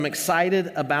I'm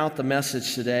excited about the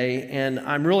message today, and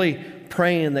I'm really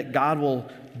praying that God will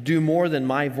do more than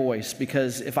my voice,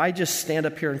 because if I just stand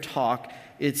up here and talk,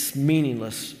 it's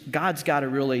meaningless. God's got to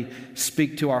really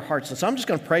speak to our hearts. And so I'm just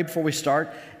going to pray before we start,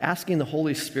 asking the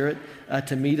Holy Spirit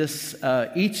to meet us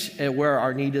each where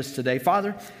our need is today.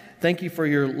 Father, thank you for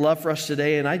your love for us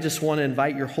today, and I just want to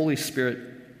invite your Holy Spirit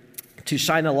to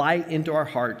shine a light into our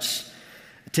hearts,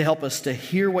 to help us to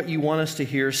hear what you want us to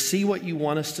hear, see what you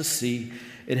want us to see,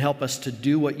 and help us to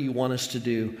do what you want us to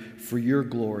do for your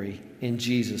glory. In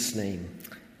Jesus' name,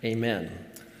 amen.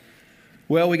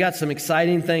 Well, we got some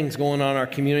exciting things going on in our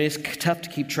community. It's tough to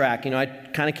keep track. I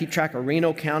kind of keep track of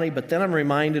Reno County, but then I'm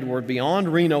reminded we're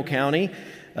beyond Reno County.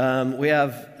 We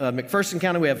have McPherson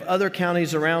County. We have other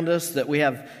counties around us that we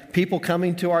have people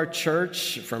coming to our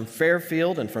church from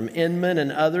Fairfield and from Inman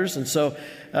and others. And so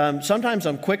sometimes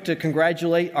I'm quick to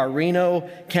congratulate our Reno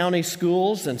County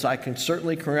schools. And so I can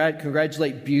certainly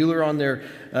congratulate Buhler on their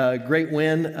great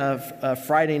win of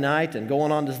Friday night and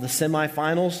going on to the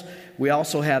semifinals. We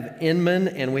also have Inman,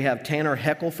 and we have Tanner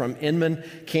Heckel from Inman,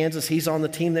 Kansas. He's on the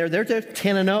team there. They're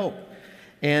 10-0.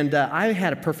 And I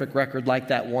had a perfect record like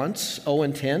that once,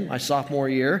 0-10, my sophomore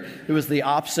year. It was the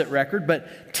opposite record,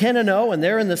 but 10-0, and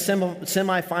they're in the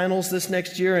semifinals this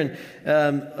next year. And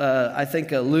I think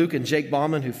Luke and Jake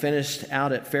Bauman, who finished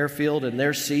out at Fairfield in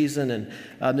their season,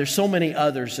 and there's so many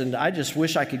others, and I just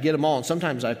wish I could get them all. And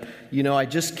sometimes I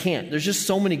just can't. There's just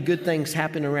so many good things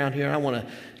happening around here, and I want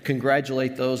to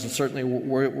congratulate those. And certainly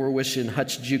we're wishing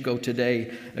Hutch JUCO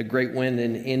today a great win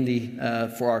in Indy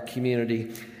for our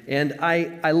community. And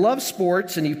I love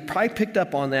sports, and you probably picked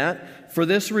up on that for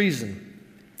this reason.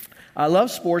 I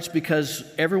love sports because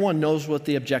everyone knows what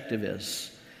the objective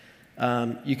is.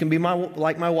 You can be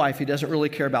like my wife, who doesn't really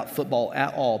care about football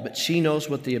at all, but she knows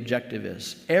what the objective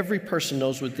is. Every person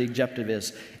knows what the objective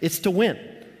is. It's to win.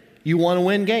 You want to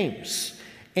win games.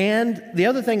 And the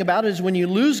other thing about it is when you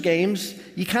lose games,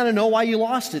 you kind of know why you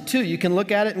lost it too. You can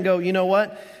look at it and go, you know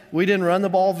what? We didn't run the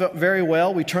ball very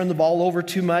well. We turned the ball over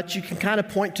too much. You can kind of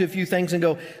point to a few things and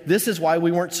go, this is why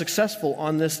we weren't successful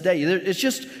on this day.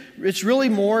 It's really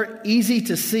more easy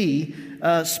to see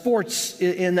sports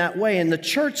in that way. And the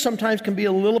church sometimes can be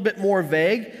a little bit more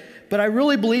vague, but I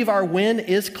really believe our win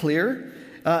is clear.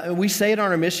 We say it on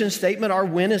our mission statement, our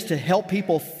win is to help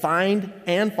people find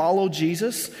and follow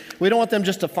Jesus. We don't want them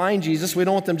just to find Jesus. We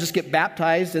don't want them just get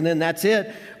baptized and then that's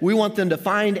it. We want them to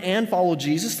find and follow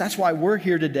Jesus. That's why we're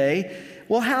here today.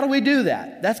 Well, how do we do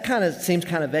that? That seems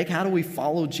kind of vague. How do we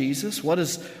follow Jesus? What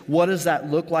does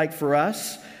that look like for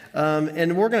us?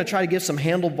 And we're going to try to give some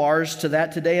handlebars to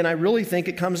that today. And I really think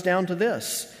it comes down to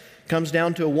this. It comes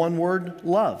down to a one word,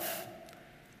 love.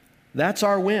 That's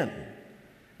our win.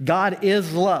 God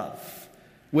is love.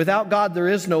 Without God, there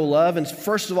is no love. And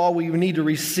first of all, we need to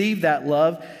receive that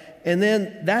love. And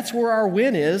then that's where our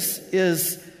win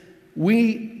is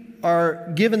we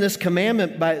are given this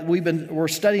commandment we're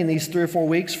studying these 3 or 4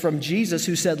 weeks from Jesus,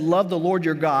 who said, love the Lord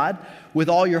your God with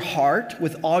all your heart,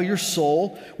 with all your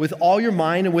soul, with all your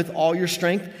mind, and with all your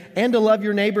strength, and to love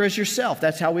your neighbor as yourself.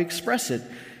 That's how we express it.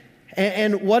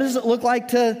 And what does it look like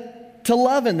to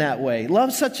love in that way?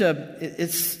 Love's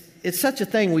it's such a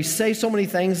thing. We say so many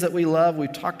things that we love.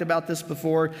 We've talked about this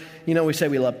before. We say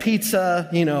we love pizza.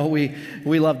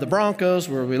 We love the Broncos,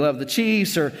 or we love the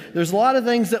Chiefs. Or there's a lot of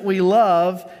things that we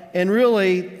love, and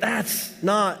really that's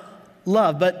not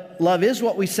love. But love is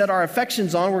what we set our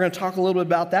affections on. We're going to talk a little bit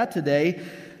about that today.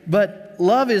 But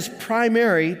love is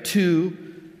primary to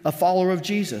a follower of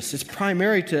Jesus. It's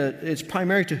primary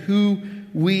to who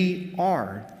we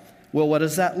are. Well, what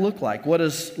does that look like? What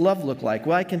does love look like?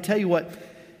 Well, I can tell you what.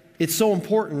 It's so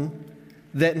important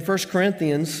that in 1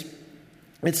 Corinthians,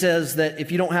 it says that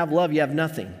if you don't have love, you have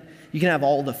nothing. You can have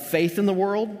all the faith in the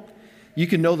world. You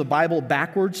can know the Bible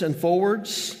backwards and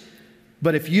forwards.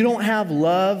 But if you don't have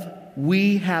love,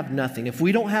 we have nothing. If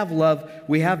we don't have love,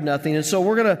 we have nothing. And so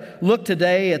we're going to look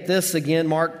today at this again,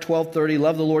 Mark 12:30,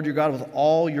 love the Lord your God with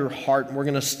all your heart. And we're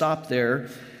going to stop there.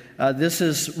 This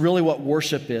is really what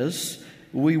worship is.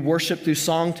 We worship through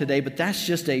song today, but that's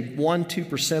just a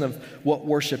 1-2% of what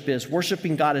worship is.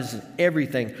 Worshiping God is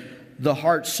everything. The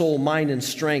heart, soul, mind, and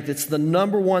strength. It's the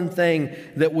number one thing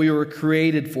that we were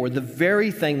created for, the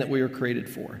very thing that we were created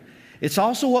for. It's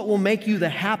also what will make you the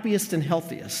happiest and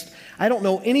healthiest. I don't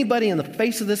know anybody on the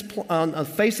face of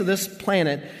this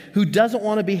planet who doesn't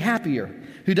want to be happier,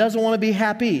 who doesn't want to be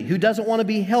happy, who doesn't want to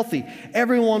be healthy.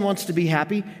 Everyone wants to be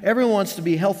happy. Everyone wants to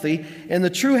be healthy. And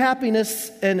the true happiness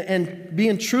and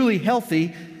being truly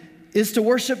healthy is to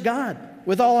worship God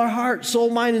with all our heart,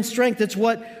 soul, mind, and strength. It's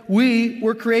what we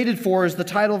were created for, is the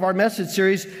title of our message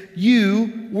series.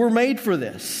 You were made for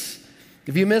this.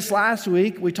 If you missed last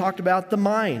week, we talked about the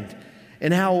mind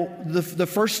and how the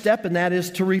first step in that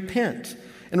is to repent.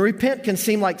 And repent can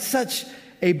seem like such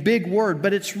a big word,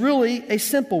 but it's really a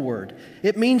simple word.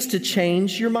 It means to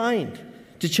change your mind,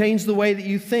 to change the way that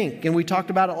you think. And we talked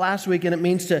about it last week, and it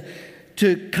means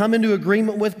to come into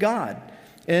agreement with God.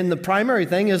 And the primary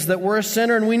thing is that we're a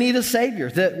sinner and we need a Savior,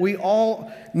 that we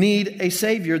all need a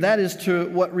Savior. That is to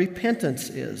what repentance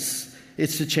is.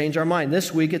 It's to change our mind.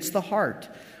 This week, it's the heart.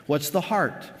 What's the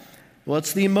heart? Well,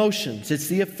 it's the emotions. It's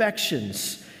the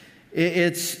affections.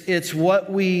 It's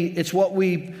what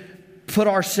we put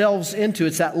ourselves into.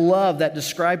 It's that love, that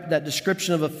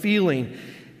description of a feeling.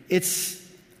 It's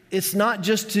not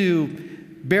just to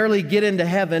barely get into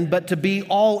heaven, but to be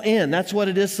all in. That's what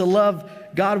it is to love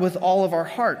God with all of our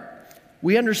heart.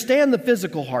 We understand the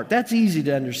physical heart. That's easy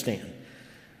to understand.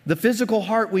 The physical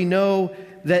heart, we know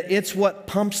that it's what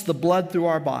pumps the blood through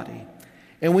our body.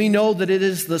 And we know that it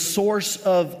is the source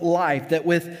of life, that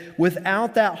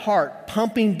without that heart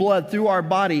pumping blood through our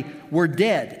body, we're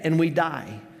dead and we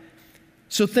die.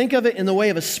 So think of it in the way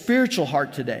of a spiritual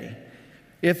heart today.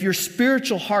 If your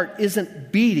spiritual heart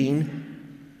isn't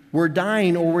beating, we're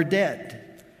dying or we're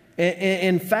dead.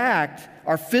 In fact,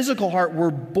 our physical heart,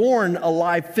 we're born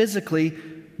alive physically,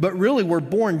 but really we're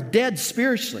born dead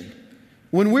spiritually.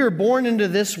 When we were born into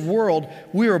this world,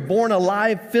 we were born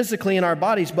alive physically in our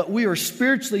bodies, but we were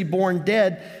spiritually born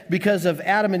dead because of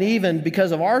Adam and Eve and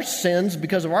because of our sins,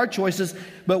 because of our choices.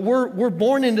 But we're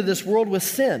born into this world with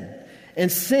sin, and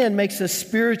sin makes us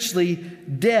spiritually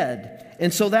dead.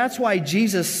 And so that's why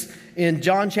Jesus in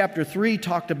John chapter 3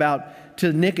 talked about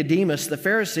to Nicodemus, the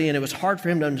Pharisee, and it was hard for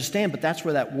him to understand, but that's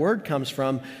where that word comes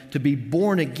from, to be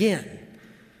born again.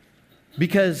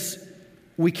 Because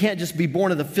we can't just be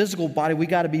born of the physical body, we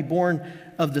got to be born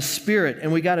of the Spirit,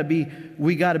 and we got to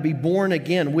be born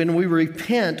again. When we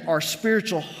repent, our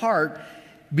spiritual heart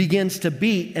begins to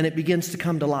beat and it begins to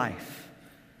come to life.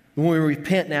 When we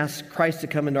repent and ask Christ to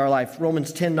come into our life,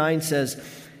 Romans 10:9 says,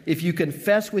 if you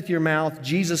confess with your mouth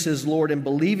Jesus is Lord and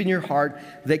believe in your heart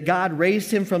that God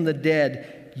raised him from the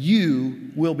dead,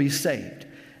 you will be saved.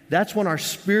 That's when our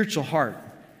spiritual heart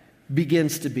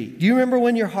begins to beat. Do you remember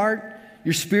when your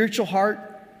spiritual heart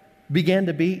began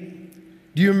to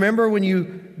beat? Do you remember when you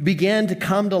began to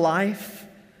come to life?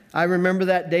 I remember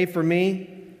that day for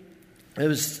me. It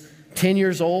was 10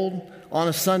 years old on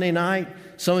a Sunday night.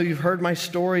 Some of you have heard my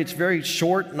story. It's very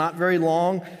short, not very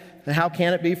long. And how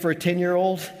can it be for a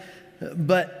 10-year-old?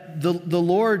 But the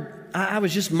Lord, I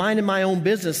was just minding my own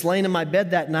business, laying in my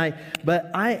bed that night.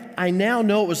 But I now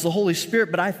know it was the Holy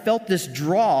Spirit, but I felt this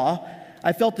draw.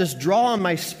 I felt this draw in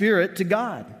my spirit to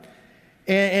God.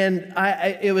 And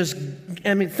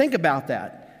think about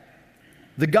that.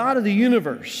 The God of the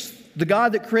universe, the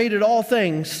God that created all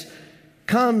things,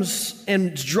 comes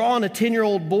and is drawing a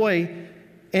 10-year-old boy,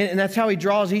 and that's how he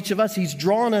draws each of us. He's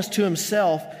drawing us to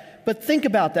himself. But think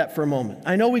about that for a moment.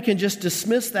 I know we can just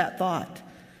dismiss that thought.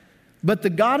 But the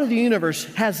God of the universe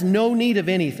has no need of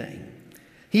anything.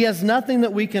 He has nothing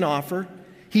that we can offer.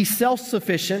 He's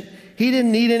self-sufficient. He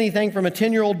didn't need anything from a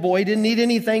 10-year-old boy. He didn't need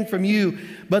anything from you.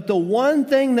 But the one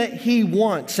thing that he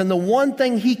wants and the one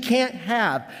thing he can't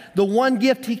have, the one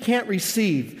gift he can't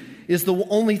receive, is the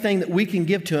only thing that we can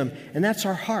give to him, and that's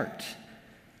our heart.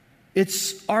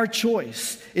 It's our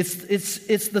choice.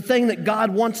 It's the thing that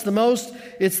God wants the most.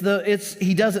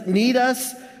 He doesn't need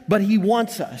us, but he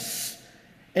wants us.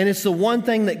 And it's the one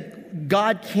thing that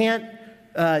God can't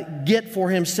get for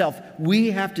himself.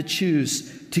 We have to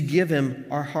choose to give him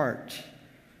our heart.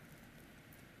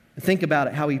 Think about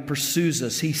it, how he pursues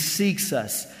us. He seeks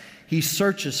us. He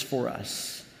searches for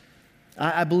us.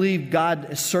 I believe God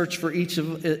has searched for each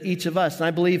of us. And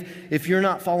I believe if you're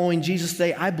not following Jesus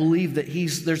today, I believe that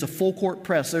there's a full court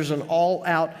press. There's an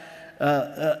all-out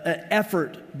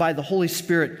effort by the Holy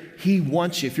Spirit. He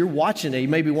wants you. If you're watching today, you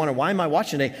may be wondering, why am I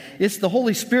watching today? It's the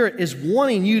Holy Spirit is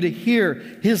wanting you to hear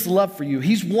his love for you.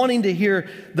 He's wanting to hear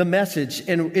the message.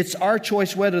 And it's our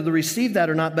choice whether to receive that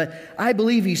or not. But I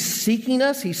believe he's seeking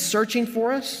us. He's searching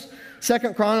for us.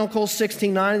 2 Chronicles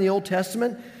 16:9 in the Old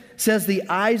Testament says the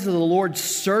eyes of the Lord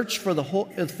search in the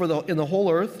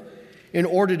whole earth in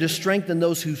order to strengthen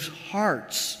those whose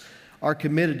hearts are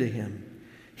committed to him.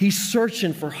 He's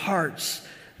searching for hearts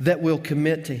that will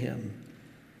commit to him.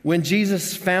 When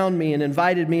Jesus found me and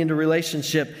invited me into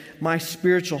relationship, my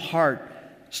spiritual heart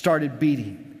started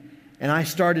beating and I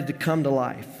started to come to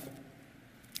life.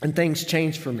 And things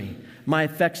changed for me. My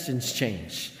affections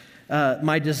changed.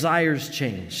 My desires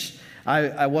changed.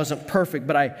 I wasn't perfect,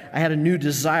 but I had a new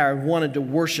desire. I wanted to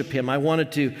worship him. I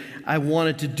wanted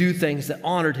to do things that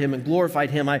honored him and glorified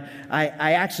him. I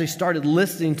actually started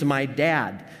listening to my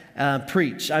dad.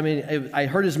 preach. I mean, I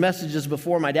heard his messages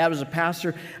before. My dad was a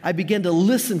pastor. I began to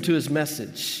listen to his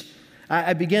message.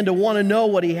 I began to want to know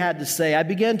what he had to say. I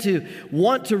began to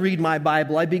want to read my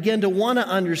Bible. I began to want to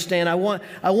understand. I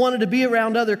wanted to be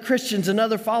around other Christians and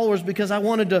other followers because I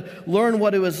wanted to learn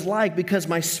what it was like, because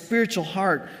my spiritual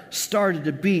heart started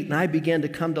to beat and I began to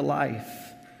come to life.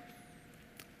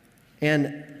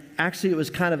 And actually, it was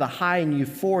kind of a high in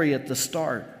euphoria at the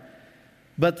start.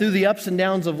 But through the ups and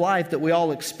downs of life that we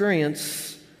all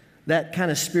experience, that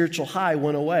kind of spiritual high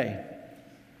went away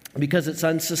because it's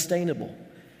unsustainable.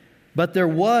 But there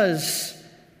was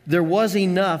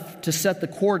enough to set the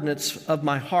coordinates of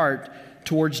my heart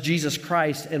towards Jesus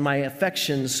Christ, and my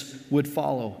affections would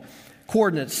follow.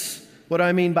 Coordinates. What do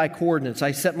I mean by coordinates?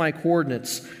 I set my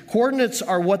coordinates. Coordinates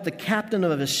are what the captain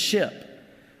of a ship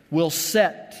will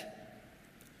set.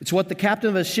 It's what the captain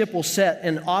of a ship will set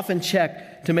and often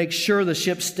check to make sure the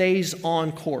ship stays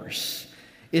on course.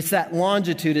 It's that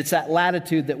longitude, it's that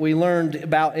latitude that we learned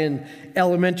about in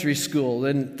elementary school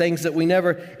and things that we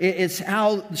never... It's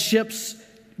how ships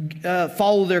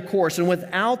follow their course. And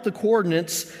without the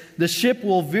coordinates, the ship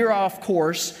will veer off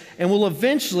course and will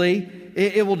eventually...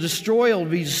 It will destroy, it will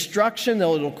be destruction,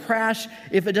 it'll crash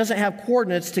if it doesn't have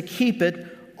coordinates to keep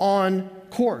it on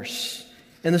course.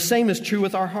 And the same is true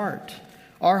with our heart.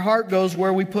 Our heart goes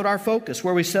where we put our focus,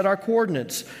 where we set our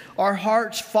coordinates. Our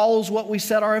heart follows what we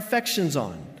set our affections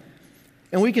on.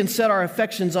 And we can set our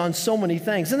affections on so many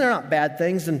things. And they're not bad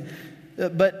things,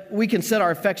 but we can set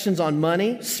our affections on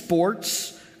money,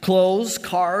 sports, clothes,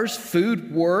 cars,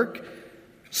 food, work,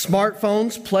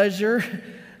 smartphones, pleasure,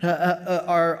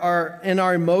 and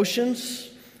our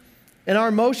emotions. And our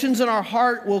emotions and our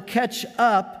heart will catch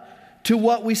up to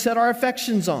what we set our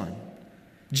affections on.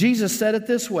 Jesus said it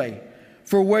this way: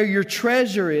 "For where your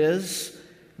treasure is,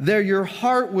 there your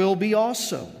heart will be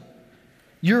also."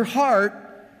 Your heart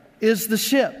is the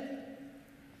ship.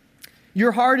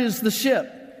 Your heart is the ship.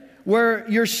 Where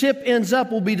your ship ends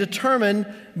up will be determined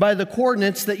by the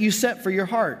coordinates that you set for your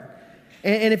heart.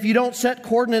 And if you don't set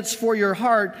coordinates for your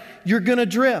heart, you're going to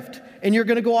drift and you're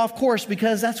going to go off course,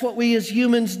 because that's what we as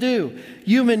humans do.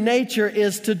 Human nature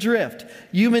is to drift.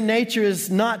 Human nature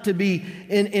is not to be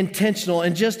intentional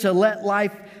and just to let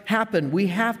life happen. We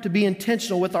have to be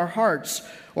intentional with our hearts,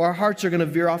 or our hearts are going to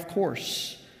veer off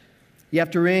course. You have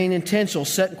to remain intentional,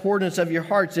 set coordinates of your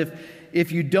hearts.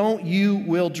 If you don't, you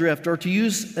will drift. Or to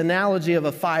use analogy of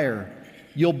a fire,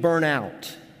 you'll burn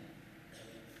out.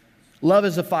 Love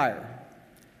is a fire.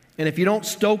 And if you don't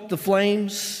stoke the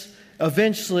flames,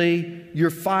 eventually your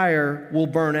fire will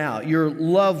burn out. Your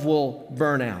love will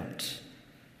burn out.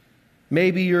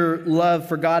 Maybe your love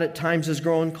for God at times is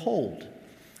growing cold.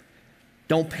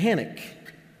 Don't panic.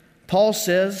 Paul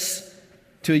says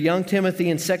to young Timothy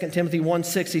in 2 Timothy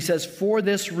 1:6, he says, "For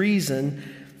this reason,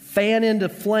 fan into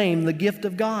flame the gift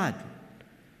of God,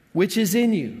 which is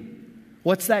in you."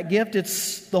 What's that gift?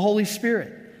 It's the Holy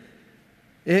Spirit.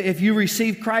 If you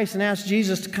receive Christ and ask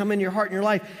Jesus to come in your heart and your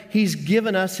life, He's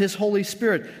given us His Holy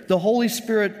Spirit. The Holy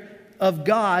Spirit of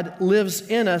God lives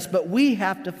in us, but we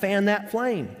have to fan that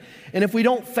flame. And if we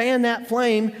don't fan that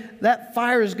flame, that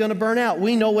fire is going to burn out.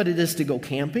 We know what it is to go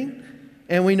camping.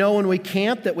 And we know when we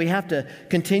camp that we have to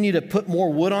continue to put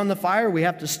more wood on the fire. We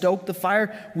have to stoke the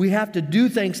fire. We have to do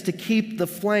things to keep the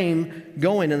flame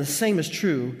going. And the same is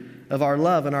true of our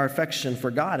love and our affection for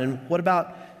God. And what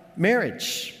about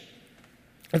marriage?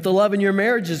 If the love in your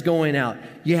marriage is going out,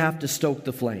 you have to stoke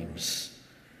the flames.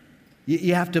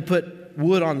 You have to put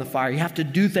wood on the fire. You have to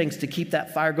do things to keep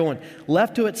that fire going.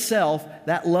 Left to itself,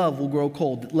 that love will grow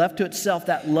cold. Left to itself,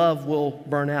 that love will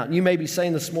burn out. And you may be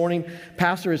saying this morning,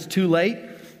 "Pastor, it's too late.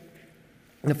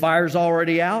 The fire's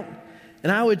already out."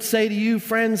 And I would say to you,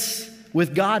 friends,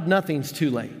 with God, nothing's too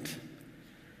late.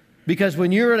 Because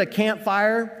when you're at a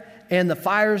campfire and the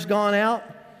fire's gone out,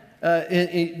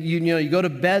 you go to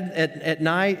bed at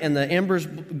night and the embers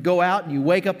go out, and you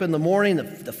wake up in the morning,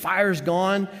 the fire's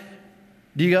gone.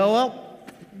 Do you go, "Well,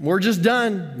 we're just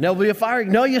done. There'll be a fire"?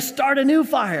 No, you start a new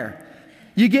fire.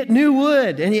 You get new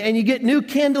wood and you get new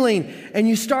kindling, and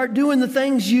you start doing the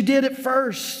things you did at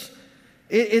first.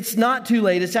 It's not too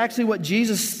late. It's actually what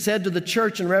Jesus said to the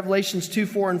church in Revelations 2,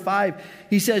 4, and 5.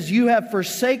 He says, "You have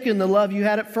forsaken the love you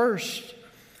had at first.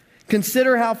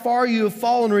 Consider how far you have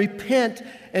fallen. Repent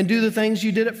and do the things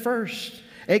you did at first."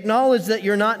 Acknowledge that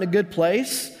you're not in a good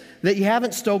place, that you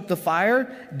haven't stoked the fire.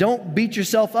 Don't beat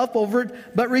yourself up over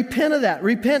it, but repent of that.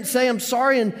 Repent, say, "I'm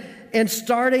sorry," and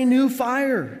start a new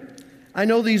fire. I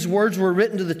know these words were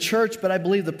written to the church, but I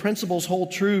believe the principles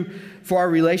hold true for our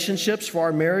relationships, for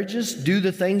our marriages. Do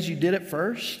the things you did at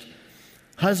first.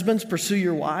 Husbands, pursue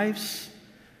your wives.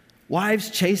 Wives,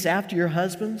 chase after your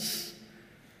husbands.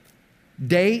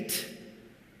 Date.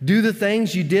 Do the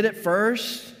things you did at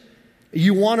first.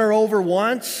 You won her over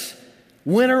once,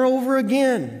 win her over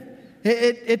again.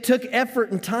 It took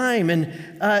effort and time.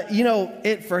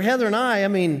 And, for Heather and I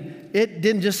mean, it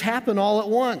didn't just happen all at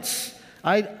once.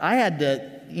 I had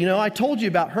to, I told you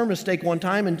about her mistake one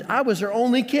time, and I was her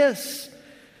only kiss.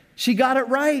 She got it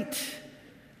right.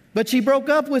 But she broke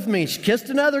up with me. She kissed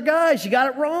another guy. She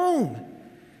got it wrong.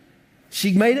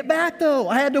 She made it back, though.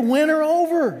 I had to win her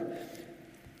over.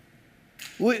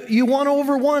 You won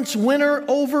over once, win her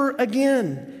over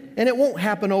again. And it won't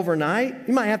happen overnight.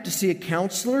 You might have to see a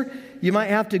counselor. You might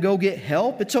have to go get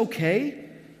help. It's okay.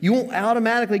 You won't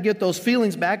automatically get those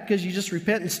feelings back because you just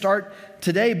repent and start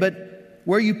today. But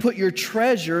where you put your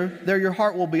treasure, there your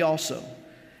heart will be also.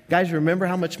 Guys, remember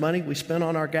how much money we spent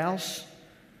on our gals?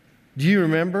 Do you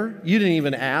remember? You didn't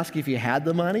even ask if you had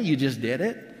the money. You just did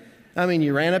it. I mean,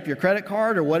 you ran up your credit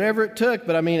card or whatever it took.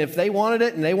 But I mean, if they wanted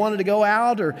it and they wanted to go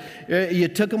out, or you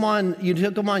took them on, you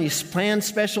planned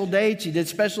special dates, you did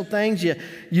special things,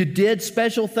 you did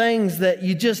special things that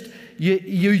you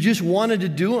just wanted to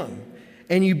do them.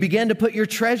 And you began to put your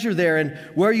treasure there. And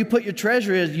where you put your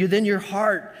treasure is, then your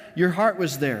heart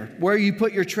was there. Where you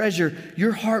put your treasure,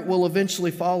 your heart will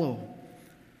eventually follow.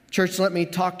 Church, let me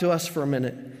talk to us for a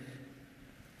minute.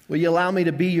 Will you allow me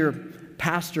to be your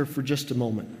pastor for just a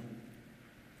moment?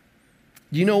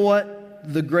 Do you know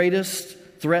what the greatest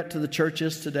threat to the church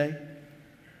is today?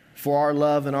 For our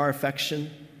love and our affection?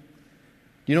 Do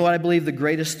you know what I believe the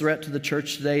greatest threat to the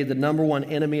church today, the number one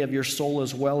enemy of your soul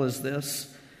as well, is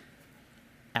this?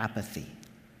 Apathy.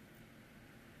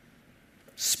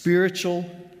 Spiritual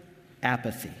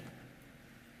apathy.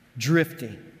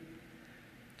 Drifting.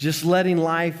 Just letting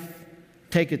life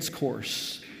take its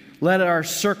course. Let our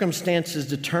circumstances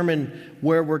determine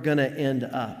where we're going to end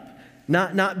up.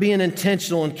 Not being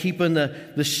intentional and keeping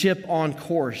the ship on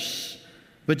course,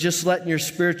 but just letting your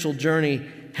spiritual journey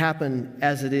happen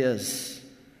as it is.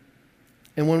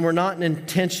 And when we're not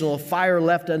intentional, a fire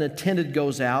left unattended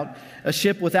goes out. A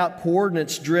ship without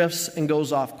coordinates drifts and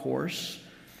goes off course.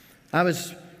 I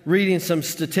was reading some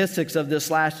statistics of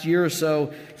this last year or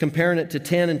so, comparing it to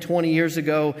 10 and 20 years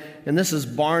ago. And this is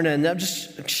Barna. And I'll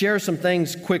just share some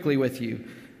things quickly with you.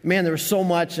 Man, there was so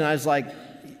much, and I was like,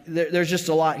 there's just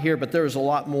a lot here, but there was a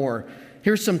lot more.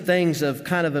 Here's some things of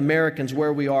kind of Americans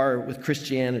where we are with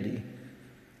Christianity.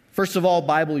 First of all,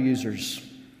 Bible users.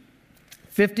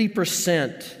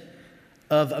 50%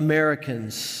 of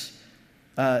Americans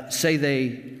say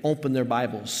they open their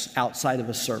Bibles outside of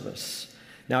a service.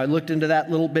 Now, I looked into that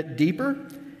a little bit deeper,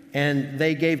 and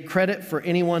they gave credit for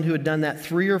anyone who had done that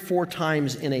 3 or 4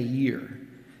 times in a year.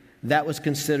 That was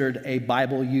considered a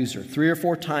Bible user, 3 or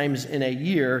 4 times in a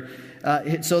year.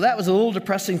 So that was a little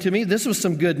depressing to me. This was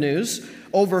some good news.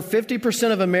 Over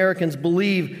 50% of Americans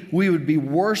believe we would be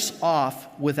worse off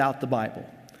without the Bible.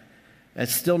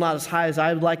 It's still not as high as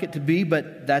I would like it to be,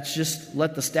 but that's just,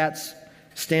 let the stats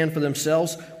stand for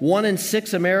themselves. 1 in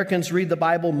 6 Americans read the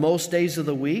Bible most days of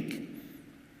the week.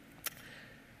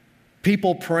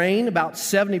 People praying, about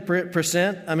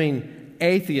 70%.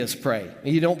 Atheists pray.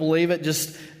 You don't believe it,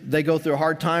 just they go through a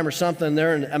hard time or something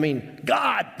there, and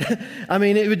God.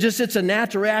 It's a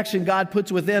natural reaction God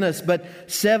puts within us. But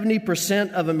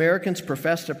 70% of Americans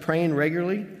profess to praying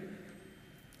regularly.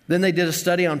 Then they did a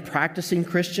study on practicing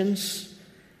Christians,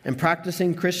 and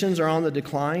practicing Christians are on the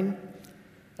decline.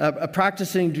 A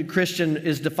practicing Christian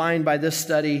is defined by this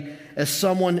study as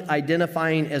someone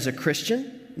identifying as a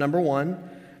Christian, number 1,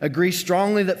 agree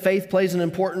strongly that faith plays an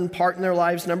important part in their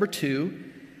lives, number 2,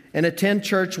 and attend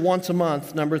church once a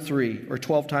month, number 3, or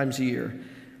 12 times a year.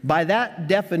 By that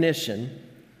definition,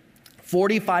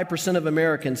 45% of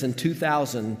Americans in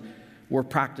 2000 were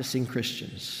practicing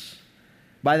Christians.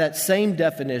 By that same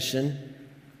definition,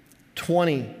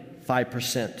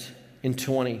 25% in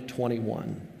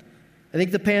 2021. I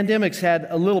think the pandemic's had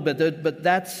a little bit, but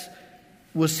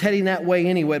was heading that way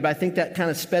anyway, but I think that kind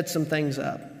of sped some things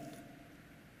up.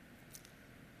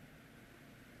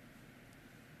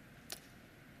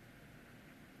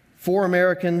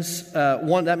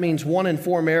 That means 1 in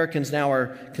 4 Americans now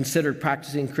are considered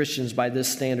practicing Christians by this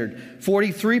standard.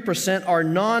 43% are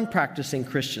non-practicing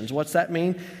Christians. What's that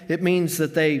mean? It means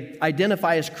that they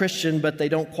identify as Christian, but they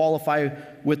don't qualify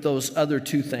with those other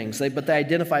 2 things. But they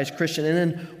identify as Christian. And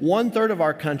then 1/3 of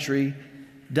our country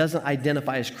doesn't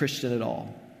identify as Christian at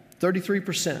all.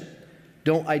 33%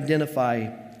 don't identify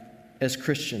as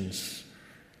Christians.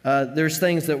 There's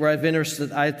things that where I've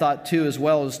interested, I thought too, as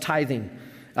well as tithing.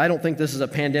 I don't think this is a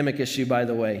pandemic issue, by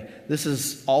the way. This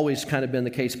has always kind of been the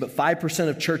case. But 5%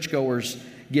 of churchgoers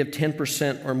give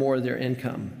 10% or more of their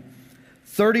income.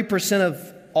 30%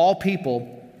 of all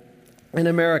people in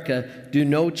America do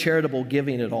no charitable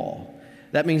giving at all.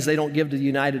 That means they don't give to the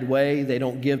United Way, they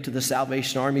don't give to the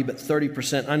Salvation Army, but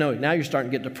 30%. I know, now you're starting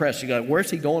to get depressed. You go,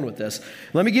 where's he going with this?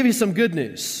 Let me give you some good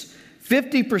news.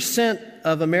 50%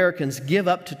 of Americans give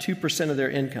up to 2% of their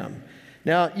income.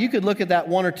 Now, you could look at that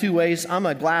one or two ways. I'm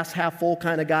a glass half full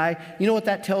kind of guy. You know what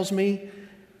that tells me?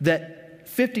 That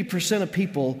 50% of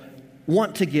people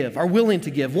want to give, are willing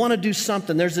to give, want to do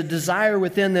something. There's a desire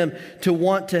within them to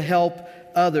want to help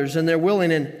others, and they're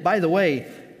willing. And by the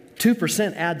way,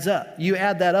 2% adds up. You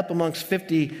add that up amongst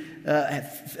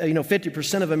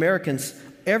 50% of Americans,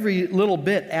 every little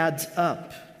bit adds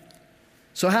up.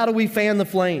 So how do we fan the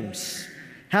flames?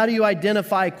 How do you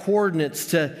identify coordinates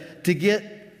to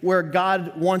get where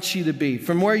God wants you to be,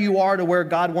 from where you are to where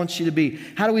God wants you to be?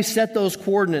 How do we set those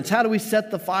coordinates? How do we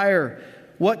set the fire?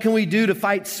 What can we do to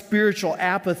fight spiritual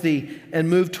apathy and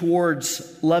move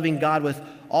towards loving God with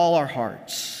all our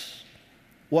hearts?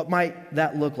 What might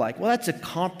that look like? Well, that's a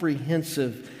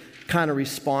comprehensive kind of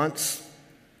response.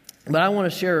 But I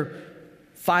want to share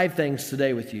 5 things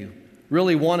today with you.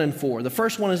 Really 1 and 4. The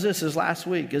first one is this, is last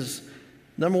week, is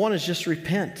number 1 is just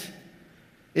repent.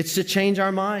 It's to change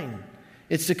our mind.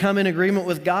 It's to come in agreement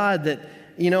with God that,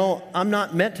 I'm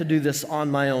not meant to do this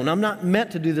on my own. I'm not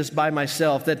meant to do this by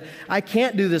myself, that I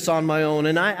can't do this on my own.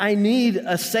 And I need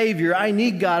a Savior. I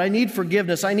need God. I need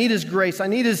forgiveness. I need His grace. I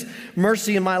need His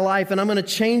mercy in my life. And I'm going to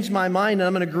change my mind, and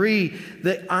I'm going to agree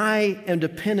that I am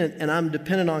dependent, and I'm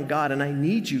dependent on God, and I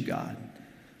need you, God.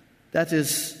 That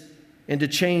is, and to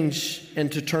change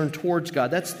and to turn towards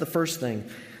God. That's the first thing.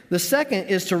 The second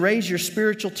is to raise your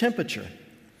spiritual temperature.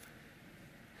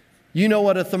 You know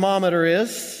what a thermometer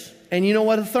is. And you know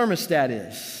what a thermostat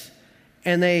is.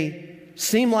 And they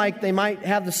seem like they might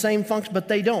have the same function, but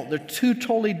they don't. They're 2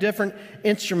 totally different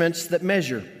instruments that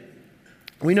measure.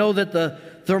 We know that the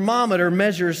thermometer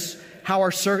measures how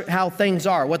things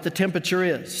are, what the temperature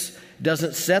is.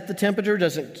 Doesn't set the temperature,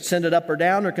 doesn't send it up or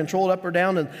down or control it up or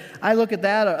down. And I look at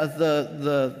that,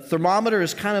 the thermometer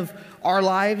is kind of our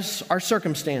lives, our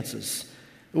circumstances.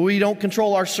 We don't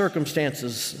control our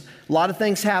circumstances. A lot of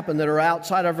things happen that are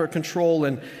outside of our control,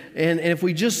 and if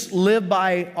we just live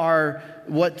by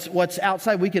what's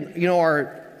outside, we can,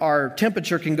 our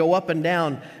temperature can go up and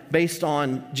down based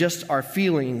on just our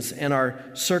feelings and our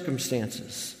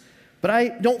circumstances. But I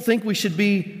don't think we should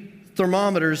be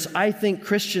thermometers. I think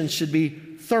Christians should be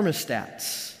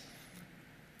thermostats.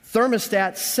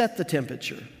 Thermostats set the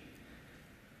temperature,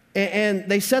 and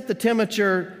they set the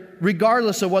temperature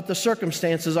regardless of what the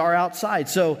circumstances are outside.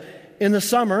 So in the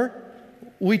summer,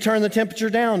 we turn the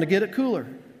temperature down to get it cooler.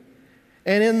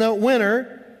 And in the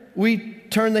winter, we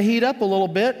turn the heat up a little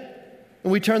bit,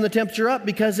 and we turn the temperature up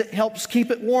because it helps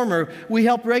keep it warmer. We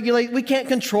help regulate. We can't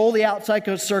control the outside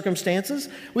circumstances.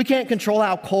 We can't control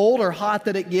how cold or hot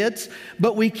that it gets,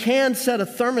 but we can set a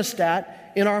thermostat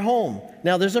in our home.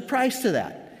 Now, there's a price to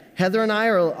that. Heather and I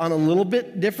are on a little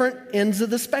bit different ends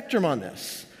of the spectrum on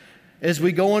this. As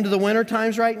we go into the winter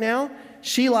times right now,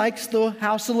 she likes the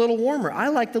house a little warmer. I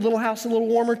like the little house a little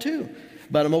warmer too.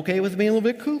 But I'm okay with being a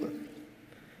little bit cooler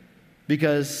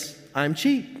because I'm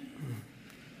cheap.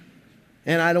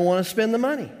 And I don't want to spend the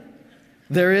money.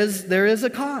 There is a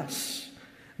cost.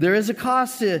 There is a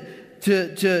cost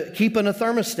to keeping a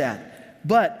thermostat.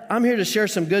 But I'm here to share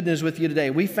some good news with you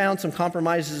today. We found some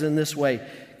compromises in this way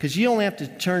because you only have to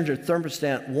turn your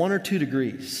thermostat 1 or 2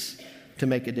 degrees to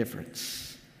make a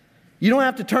difference. You don't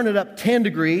have to turn it up 10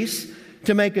 degrees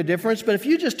to make a difference, but if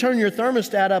you just turn your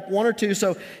thermostat up 1 or 2,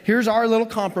 so here's our little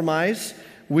compromise.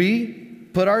 We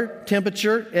put our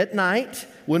temperature at night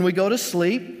when we go to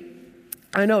sleep.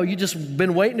 I know you just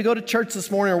been waiting to go to church this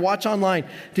morning or watch online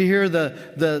to hear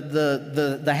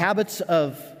the habits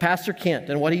of Pastor Kent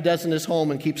and what he does in his home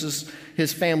and keeps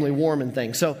his family warm and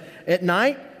things. So at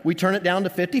night, we turn it down to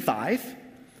 55,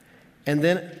 and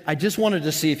then I just wanted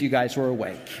to see if you guys were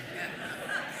awake.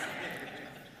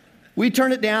 I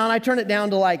turn it down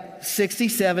to like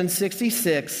 67,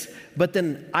 66, but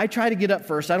then I try to get up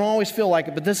first. I don't always feel like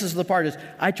it, but this is the part is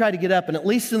I try to get up, and at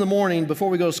least in the morning before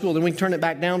we go to school, then we can turn it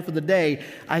back down for the day.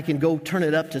 I can go turn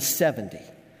it up to 70.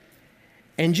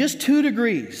 And just 2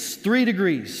 degrees, 3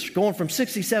 degrees, going from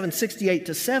 67, 68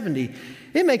 to 70,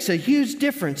 it makes a huge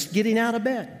difference getting out of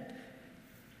bed.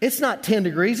 It's not 10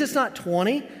 degrees, it's not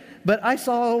 20, but I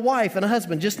saw a wife and a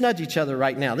husband just nudge each other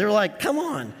right now. They were like, come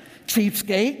on,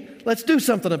 cheapskate. Let's do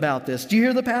something about this. Do you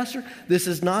hear the pastor? This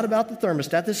is not about the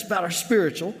thermostat. This is about our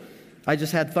spiritual. I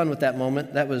just had fun with that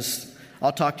moment.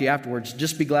 I'll talk to you afterwards.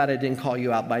 Just be glad I didn't call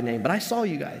you out by name. But I saw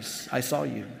you guys. I saw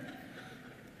you.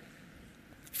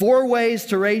 4 ways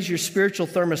to raise your spiritual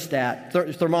thermostat,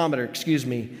 excuse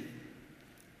me.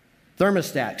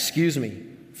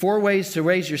 4 ways to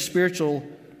raise your spiritual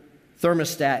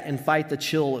thermostat and fight the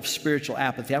chill of spiritual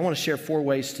apathy. I want to share 4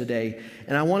 ways today,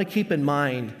 and I want to keep in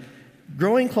mind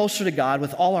growing closer to God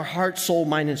with all our heart, soul,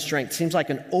 mind, and strength seems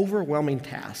like an overwhelming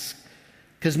task,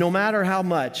 because no matter how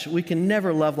much, we can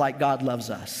never love like God loves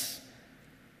us.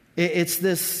 It's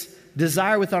this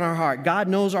desire within our heart. God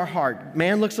knows our heart.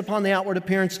 Man looks upon the outward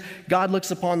appearance. God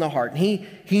looks upon the heart. And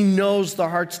He knows the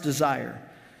heart's desire.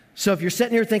 So if you're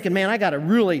sitting here thinking, man,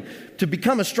 to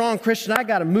become a strong Christian, I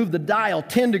got to move the dial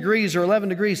 10 degrees or 11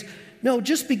 degrees. No,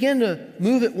 just begin to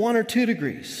move it 1 or 2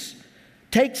 degrees.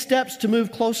 Take steps to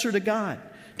move closer to God,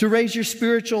 to raise your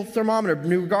spiritual thermometer,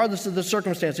 regardless of the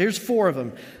circumstance. Here's 4 of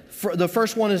them. The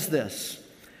first one is this: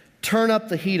 turn up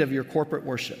the heat of your corporate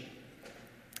worship.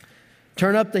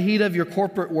 Turn up the heat of your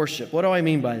corporate worship. What do I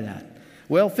mean by that?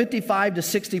 Well, 55 to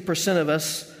 60% of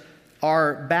us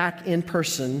are back in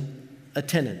person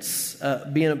attendance,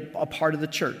 being a part of the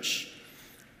church.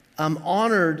 I'm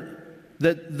honored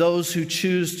that those who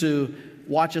choose to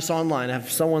watch us online. I have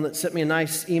someone that sent me a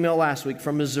nice email last week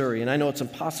from Missouri, and I know it's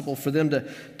impossible for them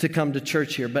to come to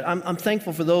church here, but I'm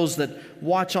thankful for those that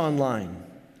watch online.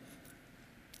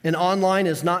 And online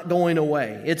is not going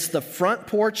away. It's the front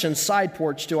porch and side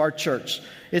porch to our church.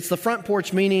 It's the front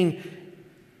porch, meaning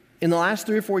in the last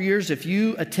 3 or 4 years, if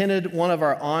you attended one of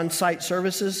our on-site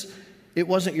services, it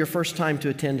wasn't your first time to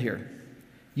attend here.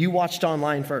 You watched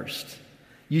online first.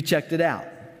 You checked it out,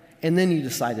 and then you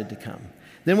decided to come.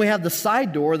 Then we have the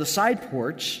side door, the side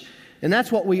porch, and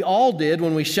that's what we all did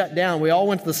when we shut down. We all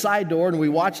went to the side door and we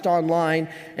watched online,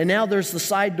 and now there's the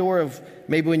side door of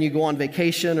maybe when you go on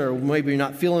vacation, or maybe you're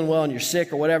not feeling well and you're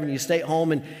sick or whatever, and you stay at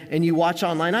home and you watch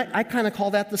online. I kind of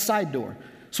call that the side door.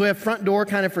 So we have front door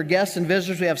kind of for guests and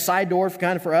visitors. We have side door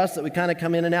kind of for us that we kind of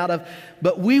come in and out of.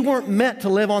 But we weren't meant to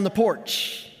live on the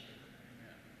porch.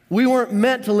 We weren't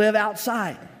meant to live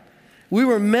outside. We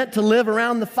were meant to live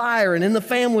around the fire and in the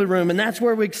family room, and that's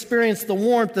where we experience the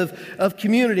warmth of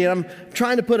community. And I'm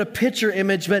trying to put a picture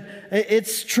image, but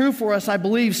it's true for us, I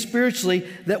believe, spiritually,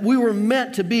 that we were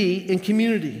meant to be in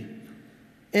community.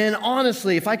 And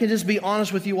honestly, if I could just be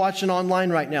honest with you watching online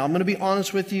right now, I'm going to be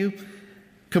honest with you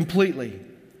completely.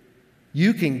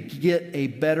 You can get a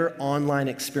better online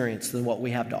experience than what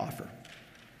we have to offer.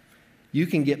 You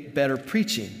can get better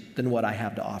preaching than what I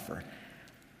have to offer.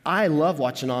 I love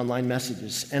watching online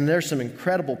messages, and there's some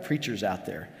incredible preachers out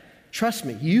there. Trust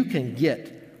me, you can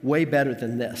get way better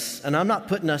than this. And I'm not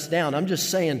putting us down. I'm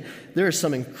just saying there are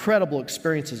some incredible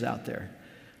experiences out there.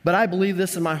 But I believe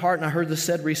this in my heart, and I heard this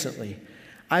said recently.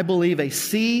 I believe a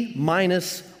C-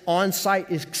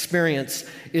 on-site experience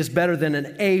is better than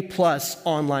an A+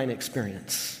 online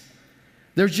experience.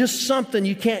 There's just something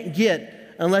you can't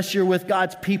get unless you're with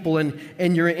God's people and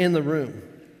you're in the room.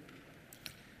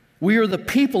 We are the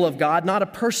people of God, not a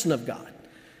person of God.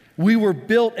 We were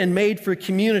built and made for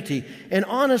community. And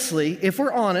honestly, if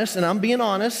we're honest, and I'm being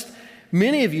honest,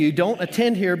 many of you don't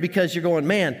attend here because you're going,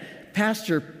 man,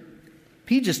 Pastor,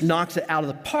 he just knocks it out of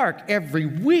the park every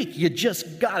week. You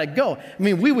just got to go. I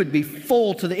mean, we would be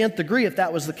full to the nth degree if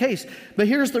that was the case. But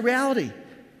here's the reality.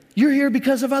 You're here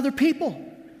because of other people.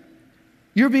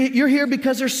 You're here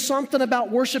because there's something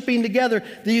about worshiping together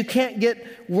that you can't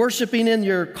get worshiping in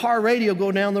your car radio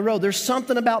going down the road. There's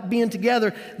something about being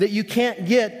together that you can't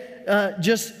get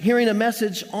just hearing a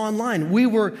message online.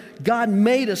 God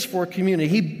made us for community.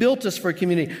 He built us for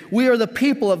community. We are the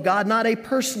people of God, not a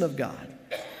person of God.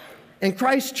 And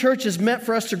Christ's church is meant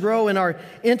for us to grow in our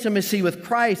intimacy with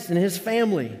Christ and His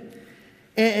family.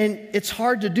 And it's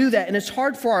hard to do that. And it's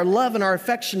hard for our love and our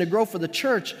affection to grow for the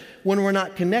church when we're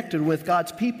not connected with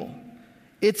God's people.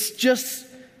 It's just,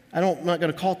 I'm not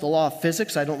going to call it the law of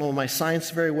physics. I don't know my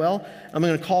science very well. I'm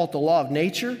going to call it the law of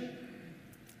nature.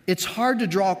 It's hard to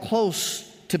draw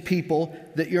close to people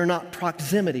that you're not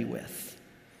proximity with.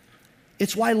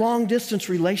 It's why long-distance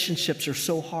relationships are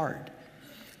so hard.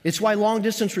 It's why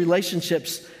long-distance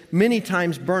relationships many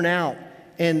times burn out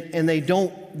and they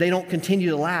don't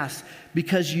continue to last,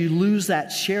 because you lose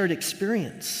that shared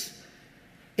experience.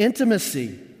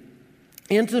 Intimacy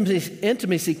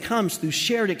comes through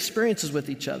shared experiences with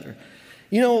each other.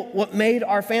 You know, what made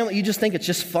our family, you just think it's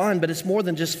just fun, but it's more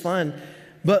than just fun.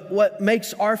 But what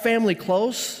makes our family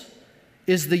close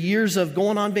is the years of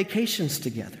going on vacations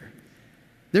together.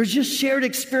 There's just shared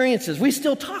experiences. We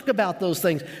still talk about those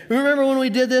things. Remember when we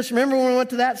did this? Remember when we went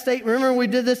to that state? Remember when we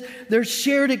did this? There's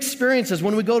shared experiences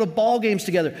when we go to ball games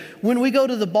together. When we go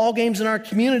to the ball games in our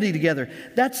community together.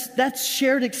 That's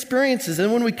shared experiences.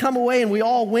 And when we come away and we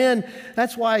all win,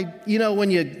 that's why,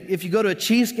 if you go to a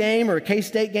Chiefs game or a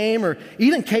K-State game or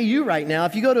even KU right now,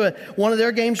 if you go to one of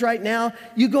their games right now,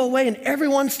 you go away and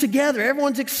everyone's together.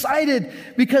 Everyone's excited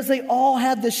because they all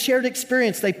had this shared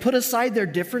experience. They put aside their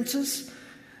differences.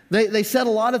 They said a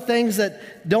lot of things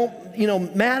that don't,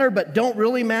 matter, but don't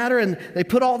really matter. And they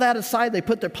put all that aside. They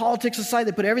put their politics aside.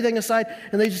 They put everything aside.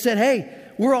 And they just said, hey,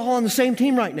 we're all on the same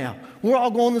team right now. We're all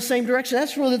going the same direction.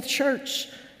 That's really the church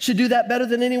should do that better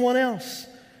than anyone else.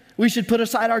 We should put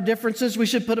aside our differences. We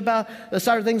should put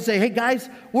aside our things and say, hey, guys,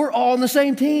 we're all on the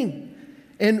same team.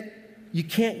 And you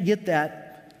can't get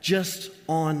that just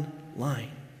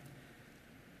online.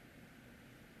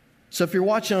 So if you're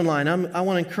watching online, I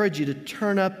want to encourage you to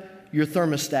turn up your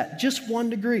thermostat just 1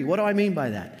 degree. What do I mean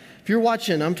by that? If you're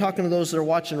watching, I'm talking to those that are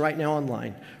watching right now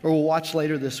online or will watch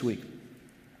later this week.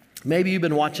 Maybe you've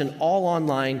been watching all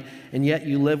online and yet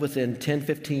you live within 10,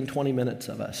 15, 20 minutes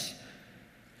of us.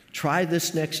 Try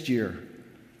this next year,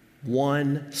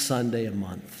 1 Sunday a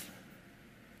month.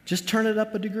 Just turn it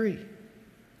up a degree.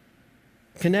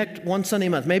 Connect 1 Sunday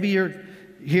a month. Maybe you're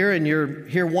here and you're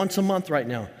here once a month right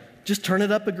now. Just turn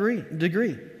it up a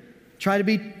degree. Try to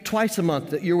be twice a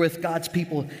month that you're with God's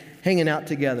people hanging out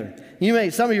together.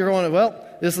 Some of you are going, well,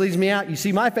 this leaves me out. You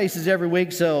see my faces every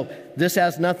week, so this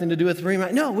has nothing to do with me.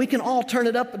 No, we can all turn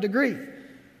it up a degree.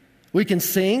 We can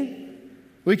sing.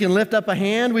 We can lift up a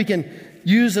hand. We can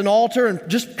use an altar and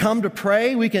just come to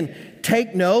pray. We can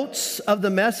take notes of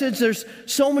the message. There's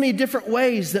so many different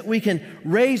ways that we can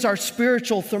raise our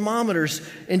spiritual thermometers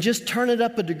and just turn it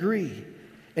up a degree.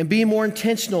 And be more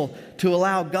intentional to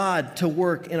allow God to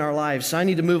work in our lives. So I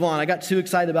need to move on. I got too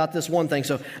excited about this one thing,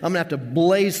 so I'm going to have to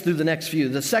blaze through the next few.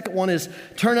 The second one is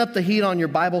turn up the heat on your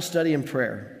Bible study and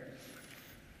prayer.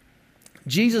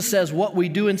 Jesus says what we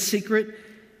do in secret,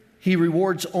 He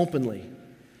rewards openly.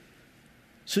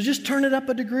 So just turn it up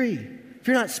a degree. If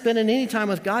you're not spending any time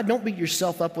with God, don't beat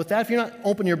yourself up with that. If you're not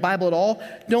opening your Bible at all,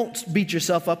 don't beat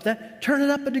yourself up with that. Turn it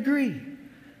up a degree.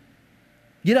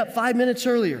 Get up 5 minutes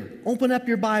earlier. Open up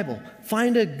your Bible.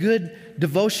 Find a good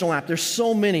devotional app. There's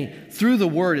so many. Through the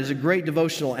Word is a great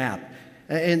devotional app.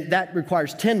 And that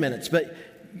requires 10 minutes. But,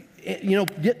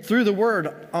 get through the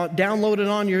Word. Download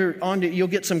it you'll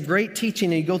get some great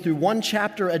teaching. And you go through 1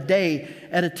 chapter a day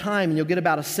at a time. And you'll get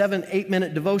about a 7-8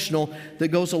 minute devotional that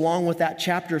goes along with that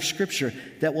chapter of Scripture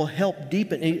that will help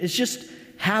deepen. It's just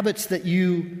habits that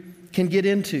you can get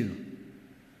into.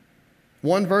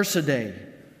 1 verse a day.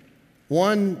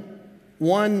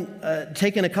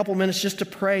 Taking a couple minutes just to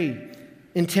pray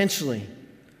intentionally.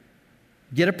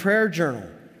 Get a prayer journal.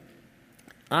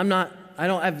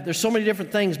 There's so many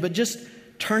different things, but just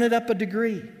turn it up a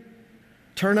degree.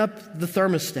 Turn up the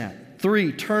thermostat.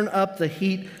 3, turn up the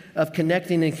heat of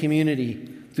connecting in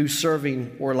community through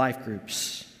serving or life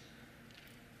groups.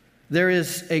 There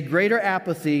is a greater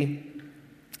apathy.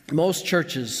 Most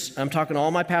churches, I'm talking to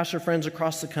all my pastor friends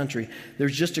across the country,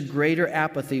 there's just a greater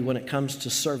apathy when it comes to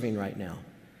serving right now.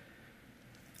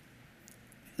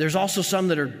 There's also some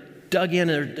that are dug in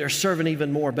and they're serving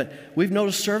even more, but we've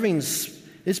noticed serving's,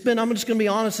 I'm just going to be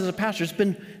honest as a pastor,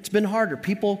 it's been harder.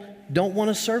 People don't want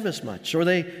to serve as much, or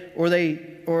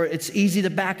it's easy to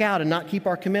back out and not keep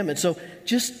our commitment. So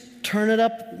just turn it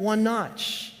up 1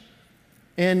 notch.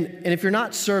 And if you're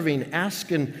not serving,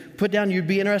 ask and put down you'd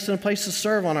be interested in a place to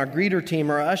serve on our greeter team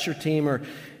or our usher team or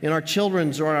in our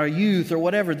children's or our youth or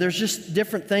whatever. There's just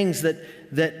different things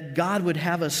that God would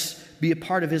have us be a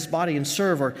part of His body and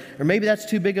serve. Or maybe that's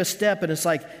too big a step and it's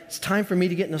like, it's time for me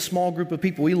to get in a small group of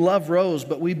people. We love rows,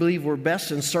 but we believe we're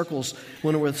best in circles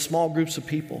when we're with small groups of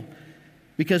people.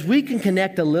 Because we can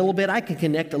connect a little bit. I can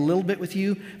connect a little bit with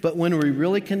you, but when we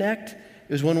really connect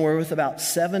is when we're with about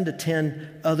 7 to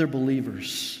 10 other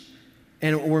believers.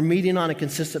 And we're meeting on a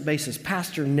consistent basis.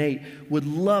 Pastor Nate would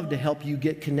love to help you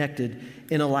get connected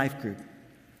in a life group.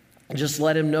 Just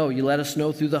let him know. You let us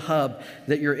know through the hub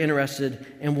that you're interested,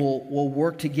 and we'll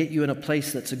work to get you in a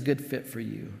place that's a good fit for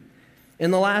you.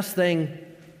 And the last thing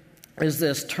is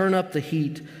this: turn up the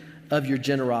heat of your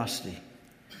generosity.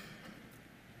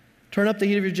 Turn up the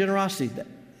heat of your generosity.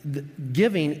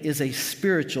 Giving is a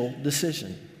spiritual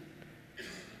decision.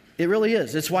 It really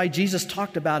is. It's why Jesus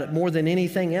talked about it more than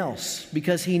anything else,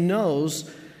 because He knows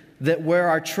that where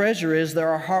our treasure is, there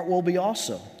our heart will be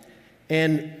also.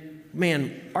 And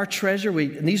man, our treasure,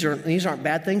 and these aren't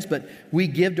bad things, but we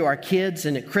give to our kids,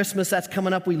 and at Christmas, that's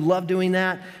coming up. We love doing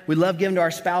that. We love giving to our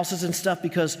spouses and stuff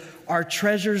because our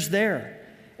treasure's there.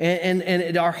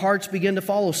 and our hearts begin to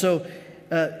follow. So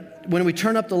when we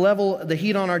turn up the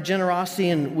heat on our generosity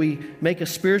and we make a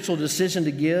spiritual decision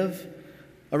to give,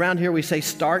 around here we say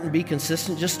start and be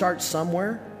consistent. Just start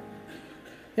somewhere.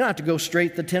 You don't have to go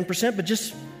straight to 10%, but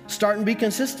just start and be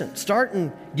consistent. Start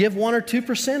and give 1 or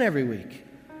 2% every week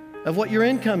of what your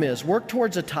income is. Work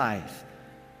towards a tithe.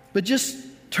 But just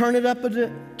turn it up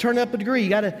a degree. You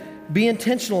got to be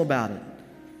intentional about it.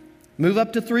 Move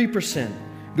up to 3%.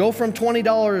 Go from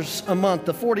 $20 a month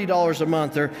to $40 a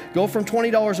month, or go from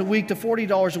 $20 a week to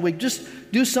 $40 a week. Just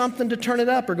do something to turn it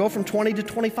up, or go from 20 to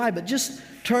 25. But just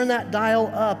turn that dial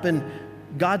up, and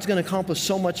God's going to accomplish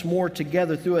so much more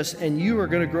together through us, and you are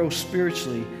going to grow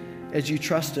spiritually as you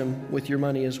trust Him with your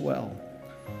money as well.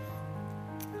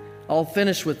 I'll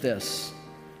finish with this.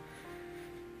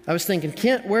 I was thinking,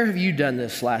 Kent, where have you done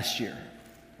this last year?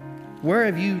 Where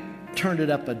have you turned it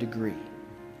up a degree?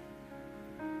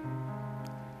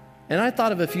 And I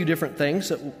thought of a few different things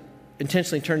that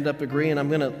intentionally turned it up a degree, and I'm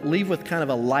going to leave with kind of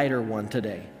a lighter one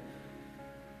today.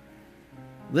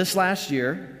 This last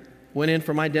year, went in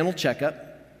for my dental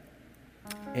checkup,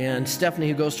 and Stephanie,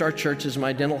 who goes to our church, is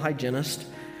my dental hygienist,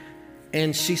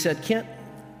 and she said, Kent,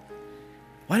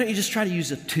 why don't you just try to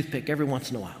use a toothpick every once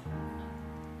in a while?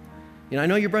 You know, I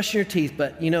know you're brushing your teeth,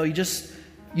 but, you just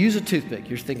use a toothpick.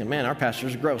 You're thinking, man, our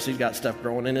pastor's gross. He's got stuff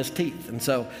growing in his teeth. And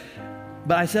so,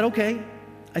 but I said, okay.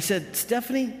 I said,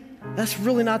 Stephanie, that's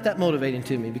really not that motivating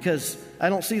to me because I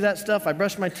don't see that stuff. I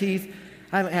brush my teeth.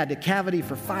 I haven't had a cavity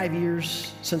for 5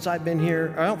 years since I've been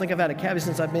here. Or I don't think I've had a cavity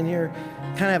since I've been here.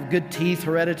 Kind of have good teeth,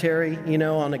 hereditary,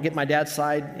 get my dad's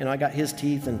side. I got his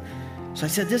teeth. And so I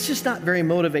said, this is just not very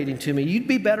motivating to me. You'd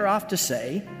be better off to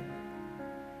say,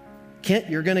 Kent,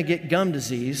 you're going to get gum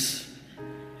disease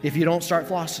if you don't start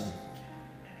flossing.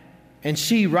 And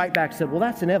she right back said, well,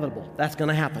 that's inevitable. That's going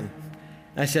to happen.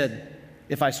 And I said,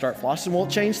 if I start flossing, will it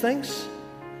change things?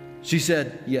 She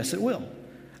said, yes, it will.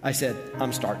 I said,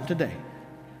 I'm starting today.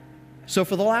 So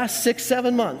for the last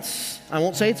 6-7 months, I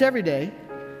won't say it's every day,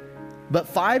 but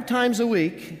 5 times a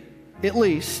week at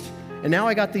least. And now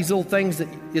I got these little things that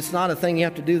it's not a thing you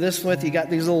have to do this with. You got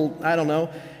these little, I don't know.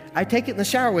 I take it in the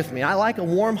shower with me. I like a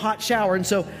warm, hot shower. And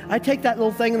so I take that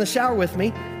little thing in the shower with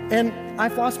me, and I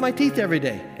floss my teeth every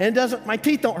day. And my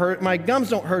teeth don't hurt, my gums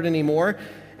don't hurt anymore.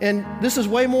 And this is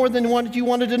way more than what you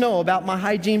wanted to know about my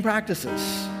hygiene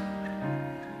practices.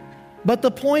 But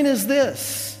the point is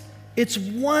this. It's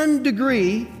 1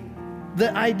 degree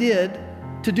that I did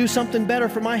to do something better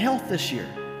for my health this year,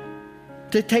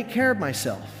 to take care of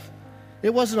myself.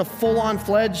 It wasn't a full-on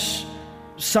fledged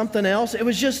something else. It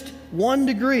was just 1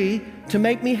 degree to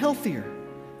make me healthier.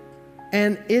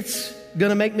 And it's going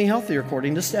to make me healthier,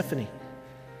 according to Stephanie,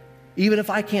 even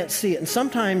if I can't see it. And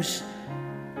sometimes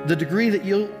the degree that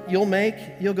you'll make,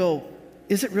 you'll go,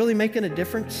 is it really making a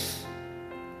difference?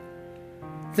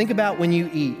 Think about when you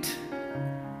eat.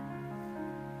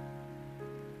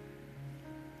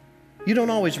 You don't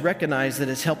always recognize that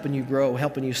it's helping you grow,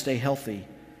 helping you stay healthy.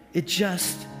 It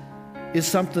just is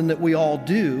something that we all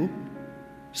do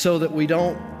so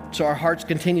our hearts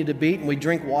continue to beat, and we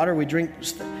drink water, we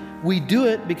do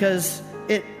it because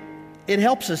it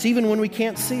helps us even when we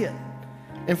can't see it.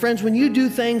 And friends, when you do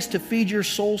things to feed your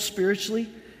soul spiritually,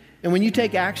 and when you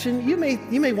take action, you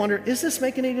may wonder, is this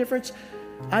making any difference?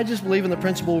 I just believe in the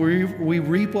principle we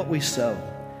reap what we sow.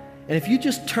 And if you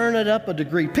just turn it up a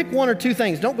degree, pick 1 or 2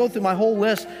 things. Don't go through my whole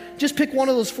list. Just pick one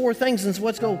of those 4 things and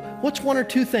what's 1 or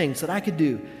 2 things that I could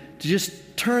do to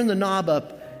just turn the knob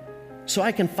up so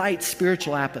I can fight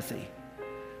spiritual apathy,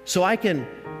 so I can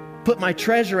put my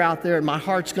treasure out there and my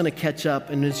heart's going to catch up.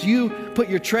 And as you put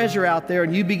your treasure out there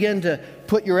and you begin to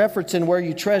put your efforts in where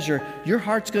you treasure, your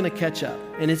heart's going to catch up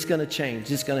and it's going to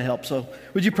change. It's going to help. So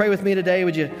would you pray with me today?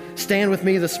 Would you stand with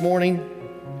me this morning?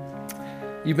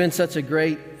 You've been such a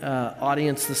great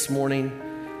audience this morning.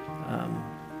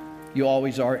 You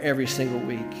always are every single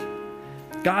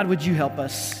week. God, would you help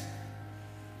us?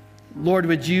 Lord,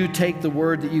 would you take the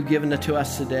word that you've given to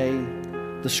us today,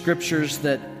 the scriptures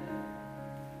that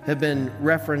have been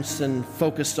referenced and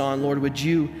focused on. Lord, would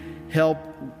you help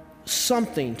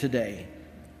something today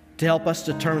to help us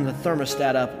to turn the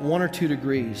thermostat up 1 or 2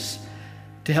 degrees,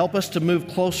 to help us to move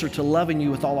closer to loving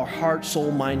you with all our heart,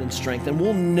 soul, mind, and strength. And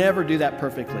we'll never do that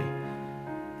perfectly.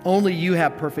 Only you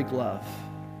have perfect love.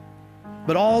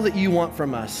 But all that you want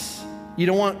from us, you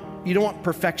don't want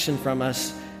perfection from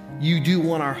us. You do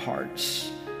want our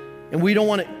hearts. And we don't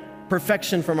want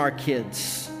perfection from our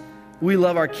kids. We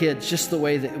love our kids just the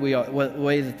way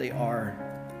that they are.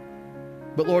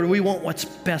 But Lord, we want what's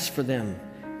best for them.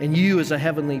 And you as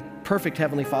a perfect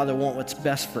heavenly Father want what's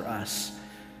best for us.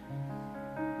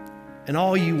 And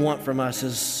all you want from us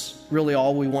is really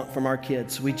all we want from our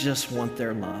kids. We just want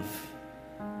their love.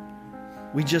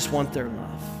 We just want their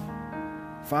love.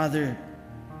 Father,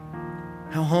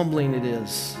 how humbling it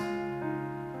is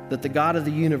that the God of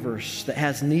the universe that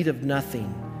has need of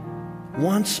nothing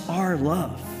wants our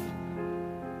love.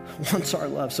 Wants our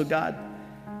love. So God,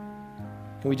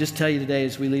 can we just tell you today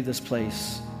as we leave this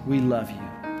place, we love you.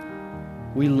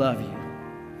 We love you.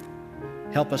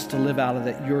 Help us to live out of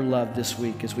that, your love this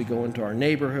week as we go into our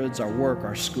neighborhoods, our work,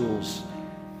 our schools,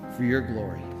 for your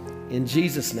glory. In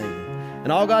Jesus' name.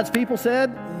 And all God's people said,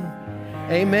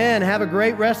 amen. Have a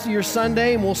great rest of your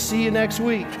Sunday, and we'll see you next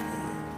week.